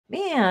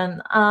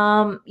Man,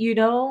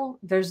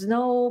 there's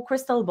no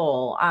crystal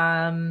ball.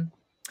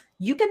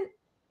 You can,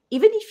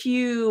 even if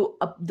you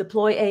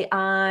deploy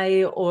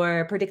AI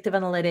or predictive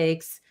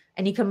analytics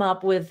and you come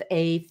up with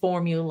a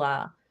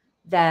formula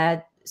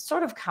that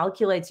sort of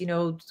calculates,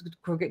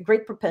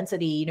 great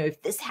propensity,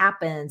 if this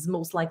happens,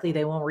 most likely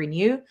they won't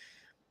renew.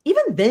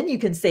 Even then you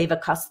can save a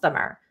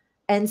customer.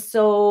 And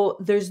so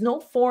there's no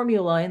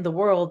formula in the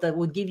world that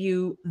would give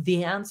you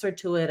the answer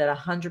to it at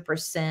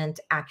 100%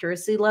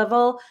 accuracy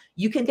level.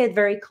 You can get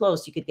very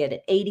close. You could get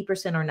it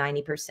 80% or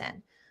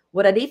 90%.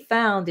 What I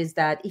found is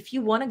that if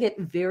you want to get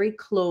very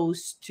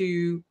close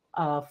to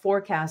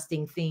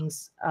forecasting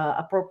things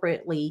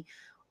appropriately,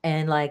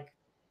 and like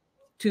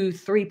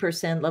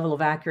 2-3% level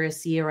of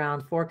accuracy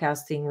around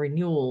forecasting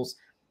renewals,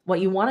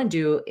 what you want to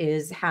do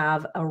is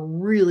have a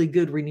really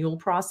good renewal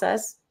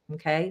process.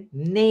 Okay,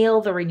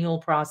 nail the renewal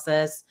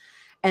process,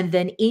 and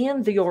then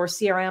in your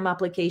CRM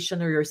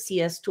application or your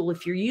CS tool,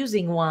 if you're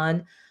using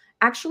one,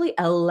 actually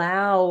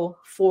allow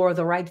for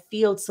the right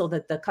field so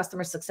that the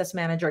customer success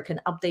manager can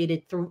update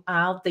it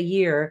throughout the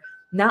year,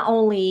 not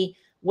only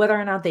whether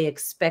or not they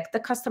expect the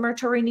customer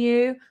to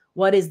renew,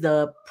 what is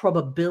the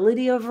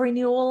probability of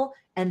renewal,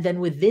 and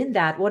then within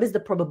that, what is the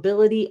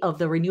probability of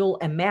the renewal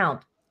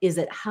amount? Is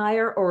it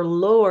higher or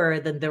lower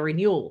than the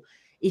renewal?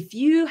 If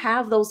you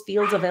have those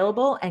fields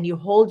available and you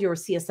hold your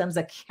CSMs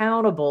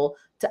accountable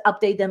to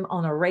update them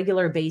on a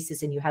regular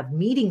basis, and you have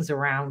meetings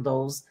around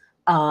those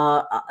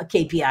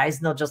KPIs,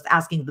 not just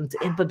asking them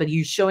to input, but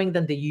you showing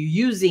them that you're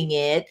using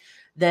it,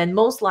 then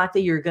most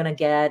likely you're going to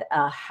get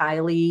a high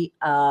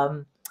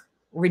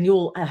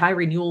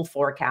renewal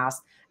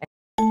forecast.